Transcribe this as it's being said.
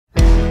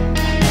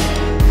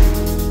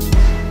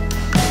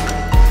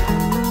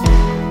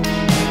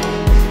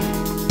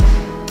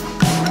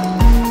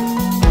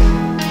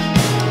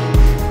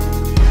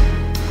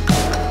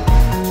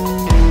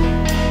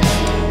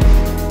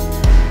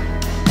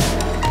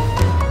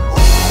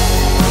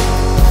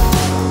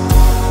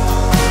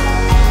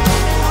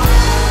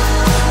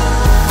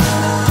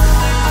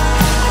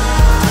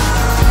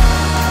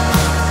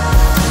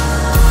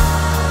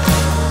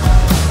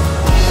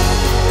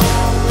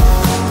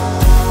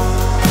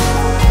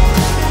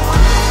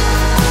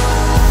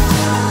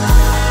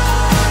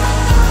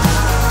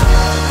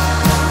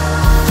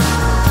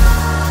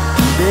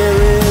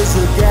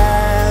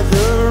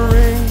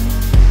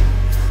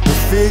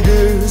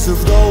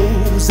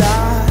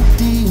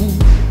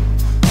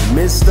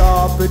missed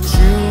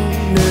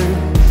opportunity,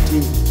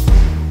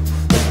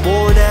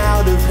 born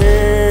out of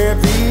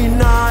heavy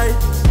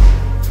nights,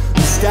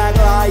 stack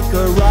like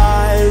a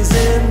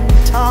rising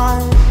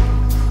tide,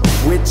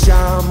 of which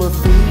I'm a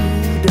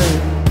feeder.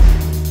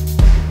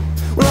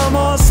 Well, I'm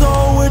also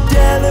a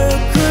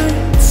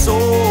delicate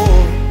soul,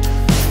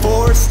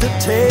 forced to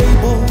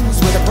tables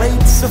where the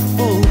plates are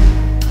full,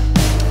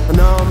 and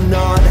I'm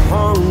not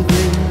hungry.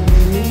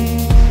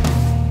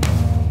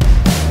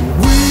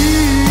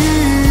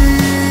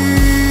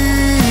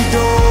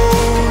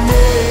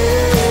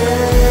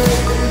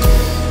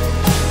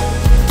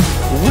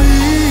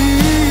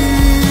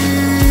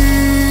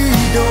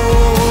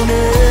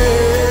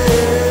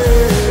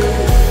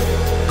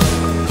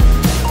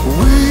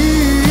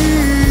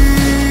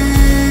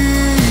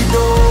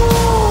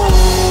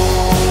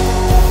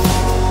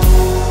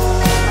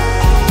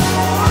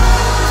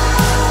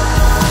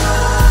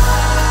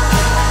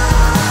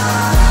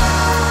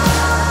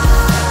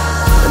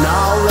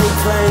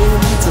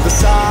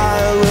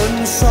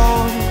 Siren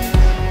song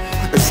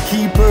as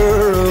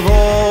keeper of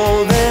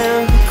all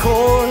their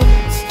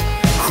chords.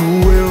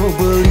 Who will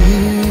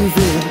believe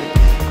it?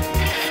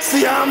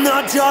 See, I'm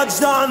not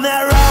judged on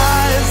their